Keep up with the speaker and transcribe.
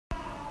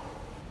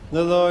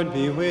The Lord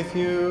be with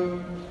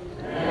you.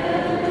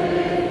 And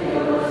with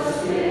your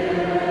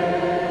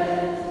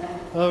spirit.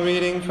 A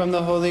reading from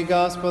the Holy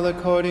Gospel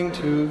according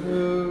to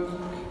Luke.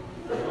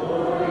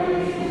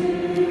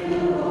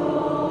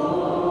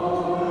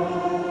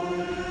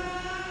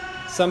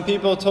 Some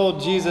people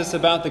told Jesus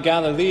about the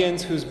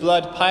Galileans whose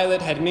blood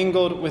Pilate had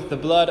mingled with the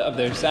blood of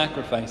their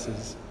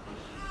sacrifices.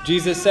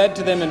 Jesus said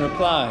to them in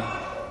reply,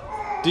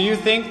 "Do you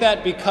think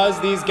that because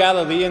these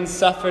Galileans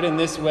suffered in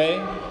this way,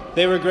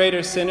 they were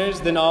greater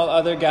sinners than all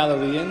other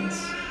Galileans?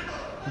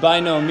 By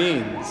no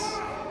means.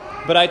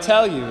 But I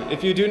tell you,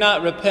 if you do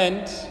not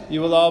repent,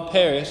 you will all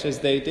perish as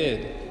they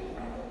did.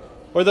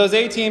 Or those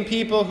 18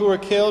 people who were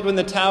killed when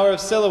the Tower of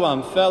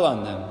Siloam fell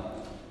on them,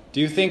 do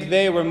you think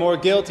they were more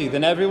guilty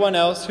than everyone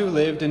else who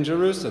lived in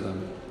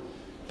Jerusalem?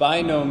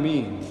 By no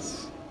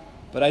means.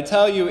 But I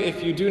tell you,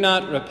 if you do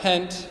not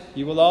repent,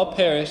 you will all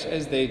perish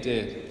as they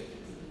did."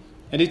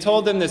 And he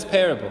told them this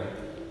parable.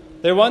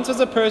 There once was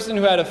a person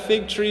who had a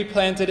fig tree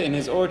planted in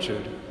his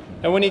orchard.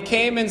 And when he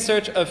came in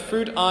search of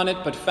fruit on it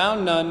but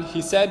found none,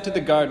 he said to the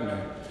gardener,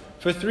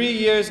 "For 3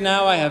 years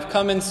now I have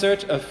come in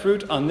search of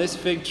fruit on this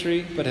fig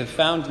tree, but have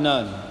found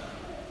none.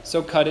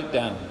 So cut it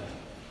down.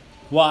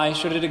 Why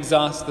should it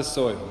exhaust the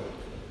soil?"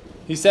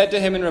 He said to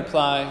him in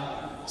reply,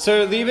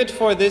 "Sir, leave it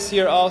for this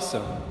year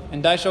also,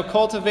 and I shall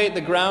cultivate the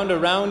ground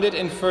around it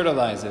and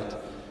fertilize it.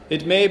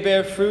 It may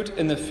bear fruit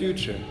in the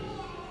future.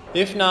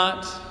 If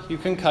not, you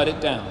can cut it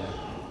down."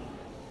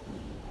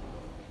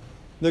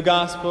 The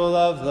Gospel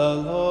of the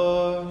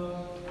Lord.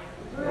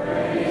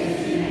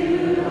 Praise to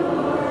you,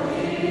 Lord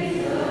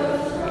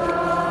Jesus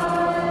Christ.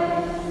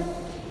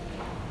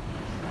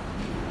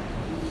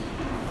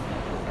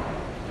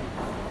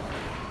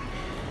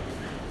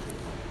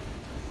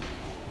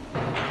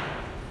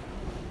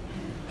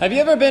 Have you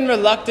ever been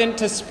reluctant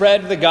to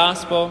spread the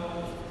gospel?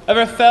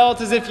 Ever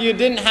felt as if you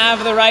didn't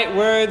have the right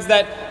words,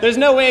 that there's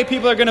no way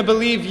people are going to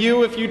believe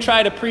you if you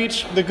try to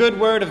preach the good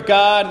word of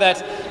God,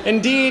 that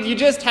indeed you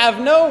just have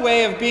no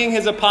way of being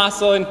his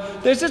apostle, and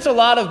there's just a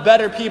lot of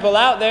better people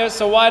out there,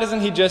 so why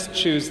doesn't he just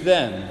choose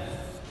them?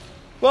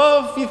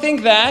 Well, if you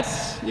think that,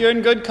 you're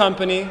in good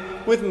company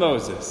with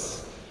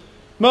Moses.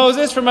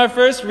 Moses, from our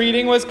first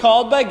reading, was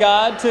called by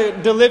God to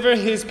deliver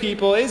his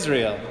people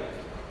Israel.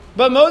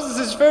 But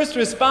Moses' first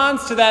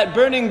response to that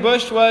burning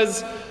bush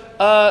was,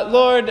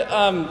 Lord,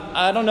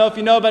 I don't know if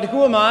you know, but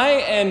who am I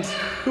and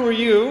who are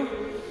you?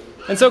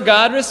 And so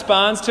God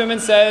responds to him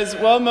and says,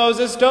 "Well,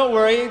 Moses, don't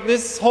worry.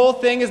 This whole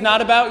thing is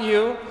not about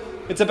you.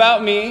 It's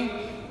about me,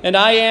 and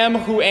I am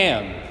who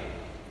am.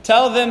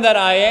 Tell them that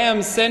I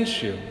am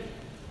sent you."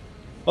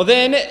 Well,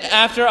 then,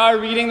 after our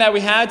reading that we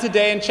had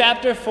today in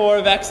chapter 4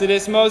 of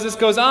Exodus, Moses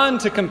goes on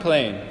to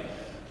complain.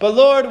 "But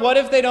Lord, what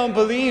if they don't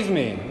believe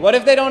me? What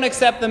if they don't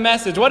accept the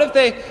message? What if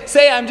they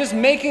say I'm just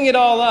making it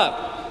all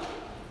up?"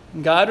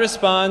 God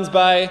responds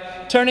by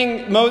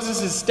turning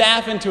Moses'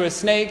 staff into a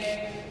snake,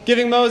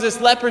 giving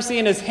Moses leprosy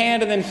in his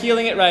hand and then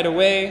healing it right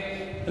away,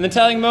 and then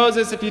telling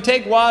Moses, if you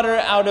take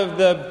water out of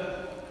the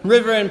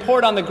river and pour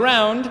it on the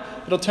ground,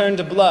 it'll turn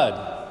to blood.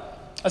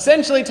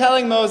 Essentially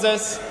telling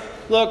Moses,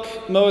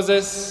 "Look,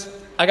 Moses,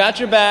 I got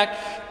your back.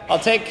 I'll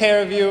take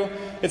care of you.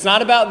 It's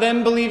not about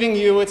them believing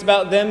you. It's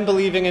about them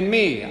believing in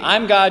me.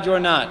 I'm God, you're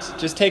not.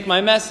 Just take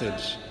my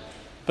message."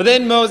 But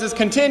then Moses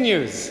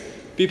continues,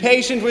 "Be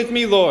patient with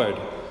me, Lord.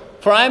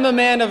 For I am a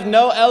man of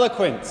no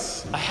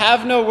eloquence. I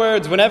have no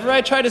words. Whenever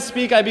I try to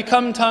speak, I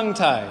become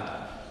tongue-tied."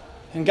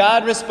 And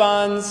God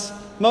responds,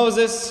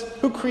 "Moses,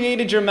 who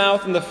created your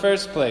mouth in the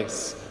first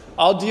place?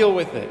 I'll deal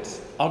with it.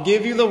 I'll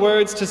give you the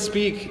words to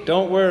speak.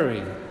 Don't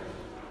worry."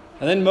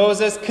 And then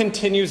Moses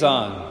continues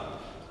on.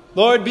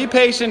 "Lord, be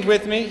patient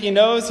with me." He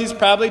knows he's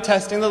probably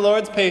testing the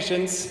Lord's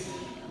patience.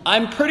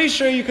 "I'm pretty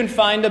sure you can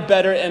find a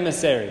better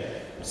emissary.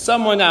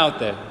 Someone out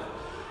there."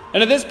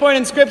 And at this point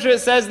in Scripture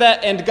it says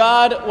that, "And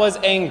God was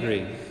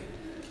angry."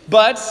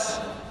 But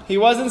he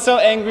wasn't so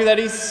angry that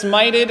he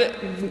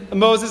smited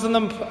Moses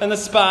in the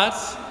spot.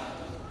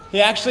 He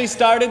actually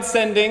started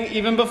sending,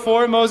 even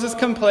before Moses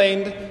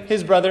complained,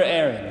 his brother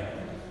Aaron.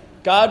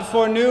 God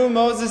foreknew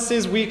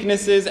Moses'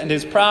 weaknesses and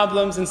his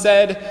problems and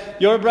said,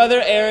 "Your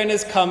brother Aaron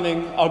is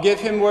coming. I'll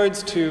give him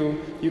words too.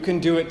 You can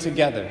do it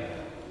together."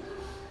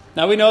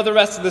 Now we know the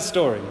rest of the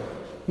story.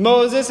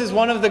 Moses is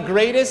one of the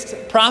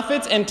greatest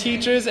prophets and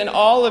teachers in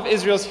all of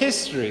Israel's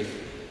history.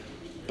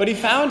 But he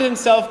found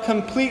himself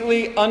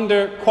completely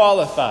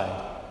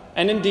underqualified.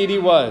 And indeed he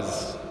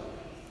was.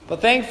 But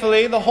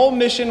thankfully, the whole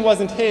mission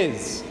wasn't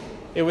his.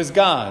 It was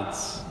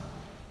God's.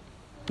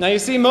 Now you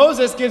see,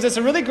 Moses gives us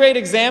a really great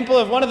example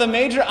of one of the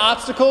major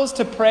obstacles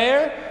to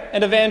prayer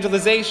and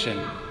evangelization.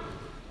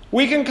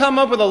 We can come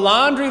up with a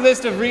laundry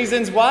list of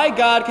reasons why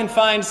God can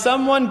find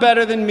someone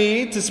better than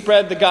me to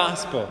spread the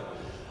gospel.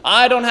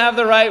 I don't have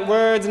the right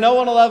words. No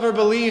one will ever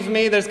believe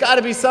me. There's got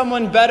to be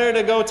someone better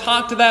to go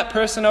talk to that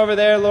person over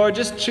there. Lord,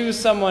 just choose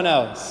someone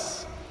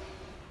else.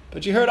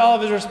 But you heard all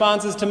of his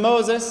responses to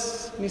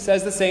Moses, and he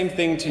says the same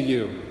thing to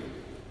you.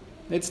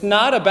 It's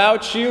not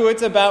about you,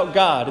 it's about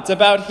God. It's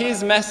about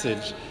his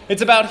message.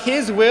 It's about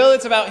his will,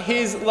 it's about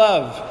his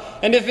love.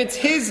 And if it's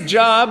his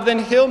job, then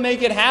he'll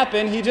make it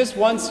happen. He just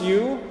wants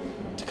you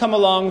to come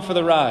along for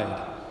the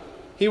ride.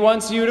 He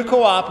wants you to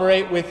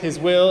cooperate with his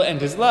will and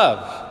his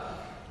love.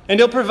 And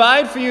he'll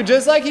provide for you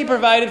just like he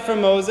provided for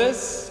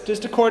Moses,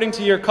 just according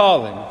to your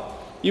calling.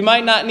 You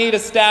might not need a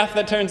staff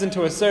that turns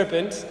into a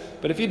serpent,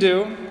 but if you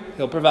do,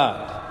 he'll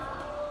provide.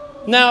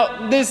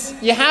 Now, this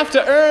you have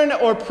to earn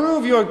or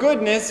prove your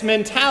goodness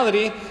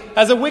mentality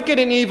has a wicked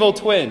and evil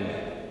twin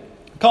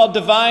called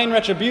divine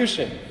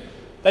retribution,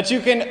 that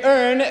you can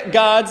earn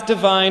God's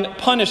divine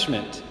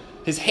punishment,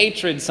 his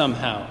hatred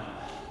somehow.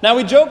 Now,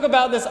 we joke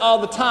about this all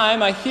the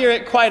time. I hear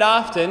it quite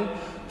often.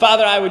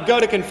 Father, I would go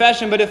to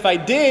confession, but if I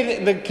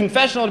did, the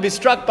confessional would be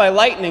struck by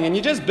lightning, and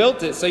you just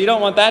built it, so you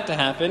don't want that to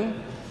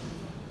happen.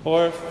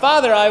 Or,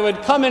 Father, I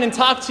would come in and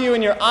talk to you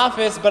in your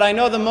office, but I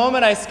know the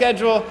moment I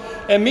schedule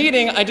a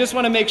meeting, I just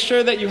want to make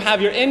sure that you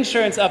have your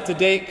insurance up to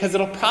date, because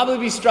it'll probably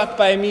be struck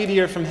by a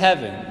meteor from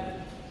heaven.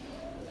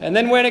 And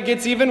then when it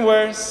gets even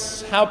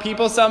worse, how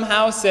people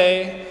somehow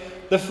say,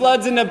 the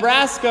floods in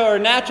Nebraska or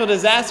natural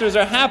disasters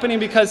are happening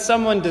because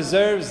someone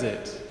deserves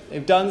it.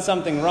 They've done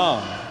something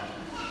wrong.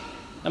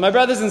 Now, my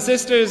brothers and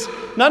sisters,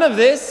 none of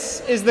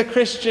this is the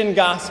Christian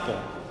gospel.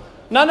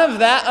 None of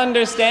that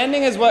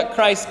understanding is what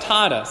Christ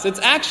taught us. It's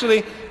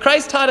actually,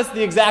 Christ taught us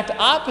the exact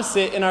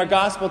opposite in our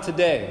gospel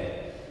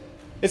today.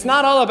 It's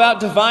not all about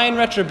divine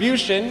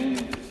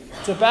retribution.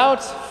 It's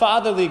about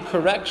fatherly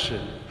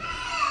correction.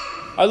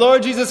 Our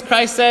Lord Jesus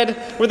Christ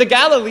said, were the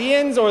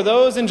Galileans or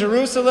those in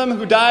Jerusalem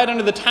who died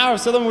under the Tower of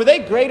Siloam, were they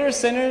greater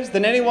sinners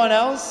than anyone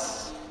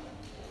else?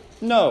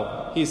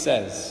 No, he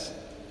says.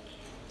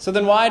 So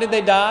then why did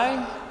they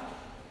die?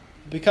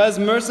 Because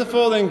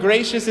merciful and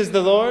gracious is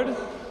the Lord,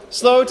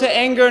 slow to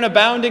anger and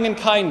abounding in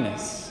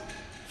kindness.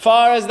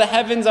 Far as the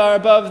heavens are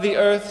above the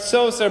earth,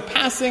 so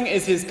surpassing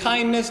is his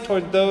kindness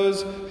toward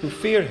those who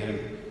fear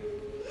him.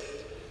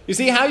 You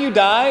see, how you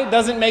die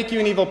doesn't make you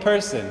an evil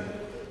person.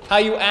 How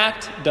you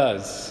act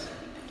does.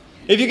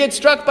 If you get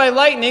struck by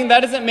lightning, that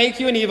doesn't make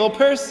you an evil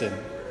person.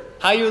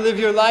 How you live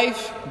your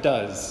life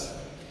does.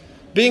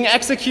 Being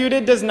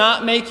executed does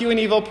not make you an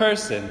evil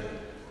person.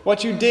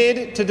 What you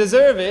did to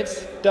deserve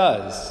it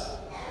does.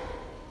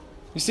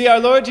 You see, our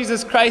Lord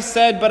Jesus Christ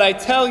said, but I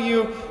tell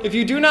you, if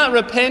you do not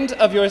repent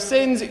of your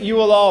sins, you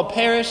will all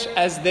perish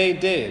as they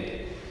did.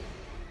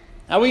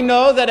 Now we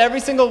know that every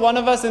single one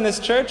of us in this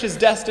church is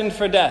destined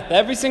for death.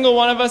 Every single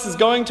one of us is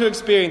going to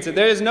experience it.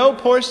 There is no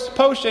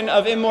potion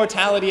of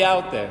immortality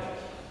out there.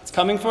 It's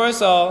coming for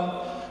us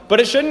all. But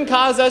it shouldn't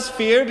cause us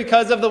fear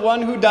because of the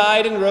one who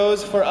died and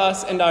rose for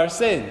us and our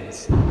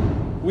sins.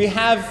 We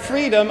have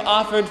freedom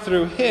offered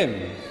through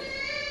him.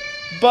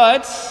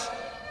 But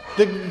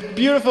the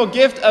beautiful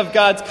gift of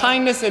God's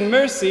kindness and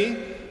mercy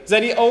is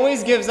that he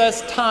always gives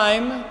us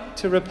time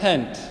to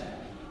repent.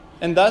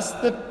 And thus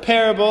the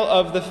parable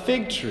of the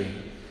fig tree.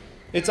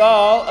 It's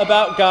all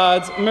about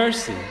God's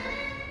mercy.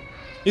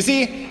 You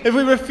see, if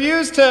we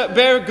refuse to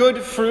bear good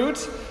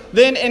fruit,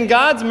 then in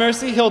God's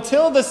mercy, he'll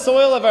till the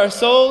soil of our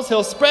souls,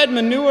 he'll spread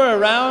manure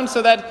around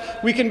so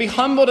that we can be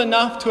humbled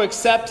enough to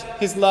accept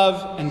his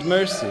love and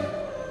mercy.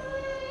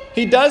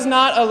 He does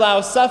not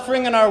allow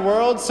suffering in our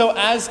world so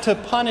as to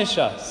punish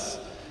us.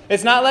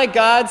 It's not like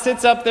God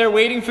sits up there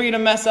waiting for you to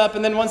mess up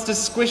and then wants to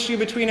squish you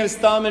between his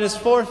thumb and his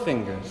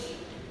forefinger.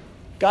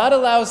 God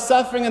allows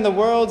suffering in the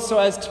world so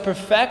as to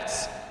perfect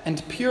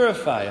and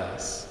purify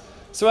us,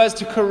 so as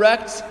to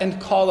correct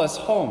and call us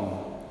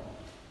home.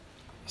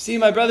 See,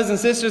 my brothers and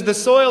sisters, the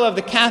soil of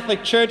the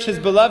Catholic Church, his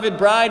beloved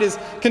bride, is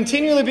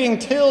continually being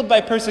tilled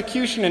by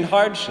persecution and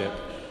hardship.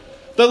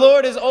 The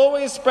Lord is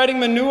always spreading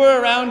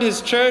manure around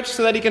his church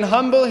so that he can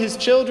humble his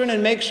children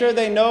and make sure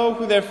they know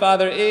who their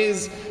Father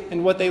is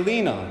and what they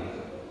lean on.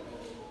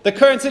 The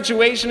current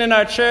situation in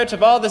our church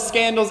of all the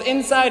scandals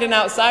inside and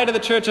outside of the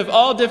church of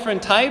all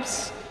different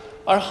types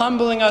are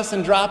humbling us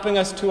and dropping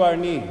us to our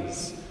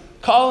knees,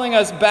 calling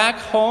us back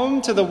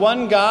home to the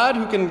one God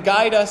who can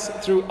guide us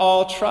through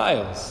all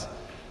trials.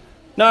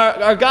 Now,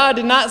 our God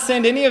did not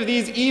send any of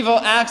these evil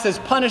acts as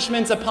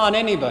punishments upon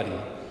anybody.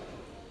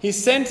 He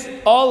sent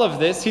all of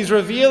this, he's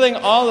revealing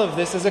all of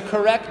this as a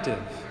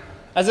corrective,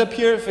 as a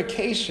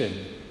purification,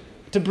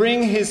 to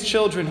bring his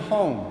children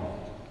home.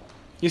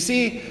 You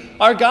see,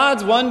 our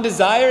God's one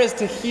desire is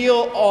to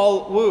heal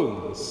all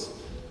wounds.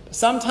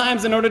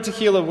 Sometimes in order to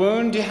heal a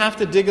wound, you have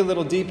to dig a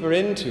little deeper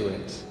into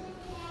it.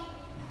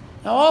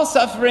 Now, all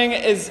suffering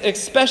is,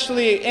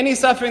 especially any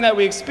suffering that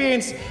we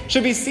experience,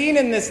 should be seen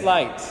in this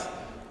light,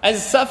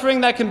 as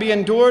suffering that can be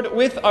endured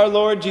with our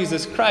Lord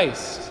Jesus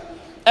Christ.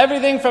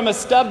 Everything from a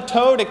stubbed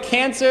toe to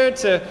cancer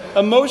to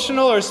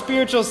emotional or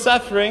spiritual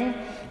suffering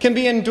can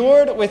be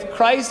endured with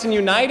Christ and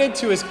united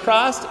to his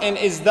cross and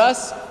is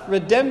thus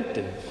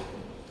redemptive.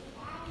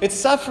 It's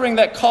suffering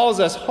that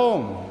calls us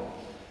home.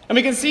 And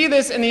we can see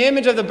this in the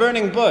image of the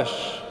burning bush.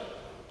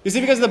 You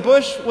see, because the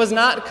bush was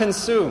not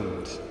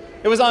consumed.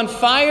 It was on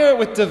fire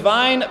with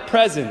divine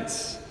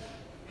presence.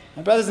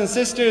 My brothers and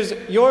sisters,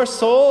 your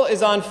soul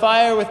is on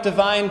fire with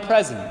divine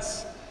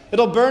presence.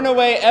 It'll burn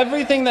away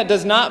everything that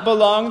does not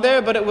belong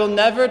there, but it will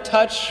never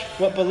touch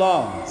what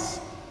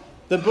belongs.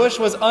 The bush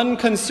was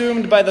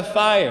unconsumed by the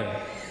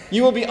fire.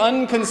 You will be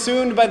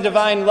unconsumed by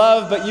divine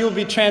love, but you will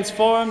be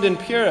transformed and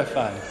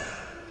purified.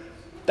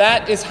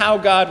 That is how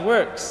God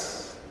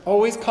works,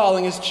 always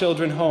calling his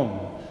children home,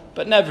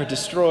 but never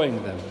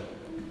destroying them.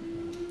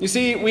 You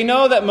see, we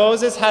know that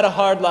Moses had a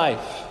hard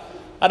life.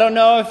 I don't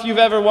know if you've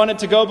ever wanted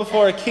to go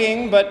before a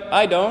king, but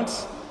I don't.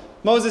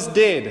 Moses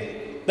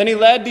did. Then he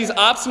led these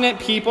obstinate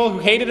people who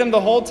hated him the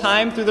whole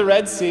time through the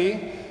Red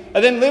Sea,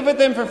 and then lived with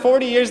him for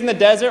 40 years in the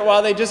desert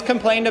while they just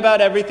complained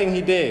about everything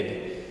he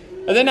did.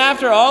 And then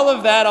after all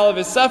of that, all of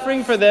his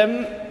suffering for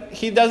them,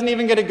 he doesn't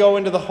even get to go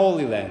into the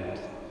Holy Land.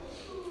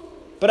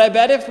 But I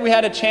bet if we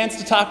had a chance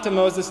to talk to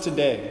Moses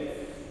today,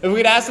 if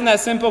we'd ask him that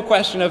simple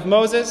question of,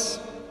 Moses,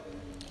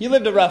 you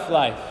lived a rough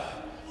life.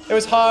 It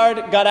was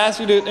hard. God asked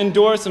you to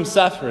endure some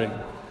suffering.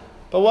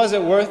 But was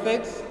it worth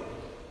it?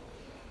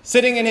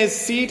 Sitting in his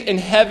seat in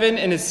heaven,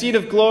 in his seat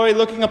of glory,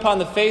 looking upon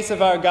the face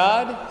of our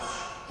God,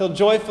 he'll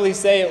joyfully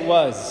say it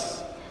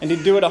was, and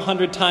he'd do it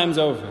 100 times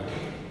over.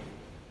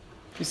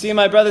 You see,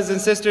 my brothers and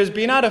sisters,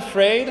 be not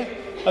afraid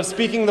of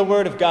speaking the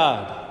word of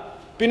God.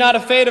 Be not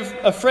afraid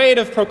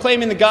of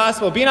proclaiming the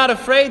gospel. Be not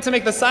afraid to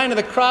make the sign of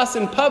the cross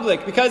in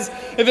public, because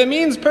if it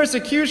means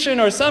persecution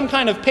or some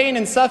kind of pain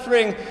and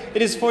suffering,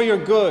 it is for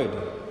your good.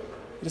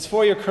 It is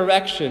for your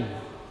correction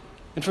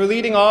and for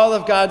leading all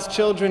of God's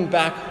children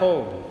back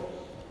home.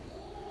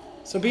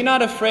 So be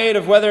not afraid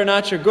of whether or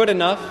not you're good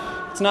enough.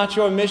 It's not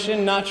your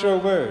mission, not your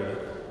word.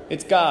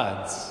 It's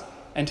God's,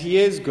 and he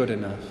is good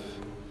enough.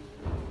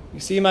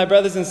 You see, my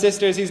brothers and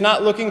sisters, he's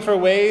not looking for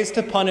ways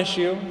to punish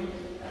you.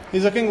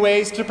 He's looking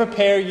ways to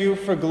prepare you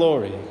for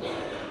glory.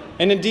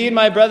 And indeed,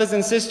 my brothers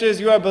and sisters,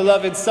 you are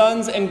beloved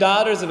sons and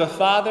daughters of a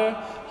Father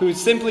who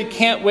simply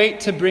can't wait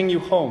to bring you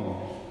home.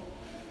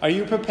 Are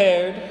you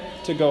prepared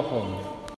to go home?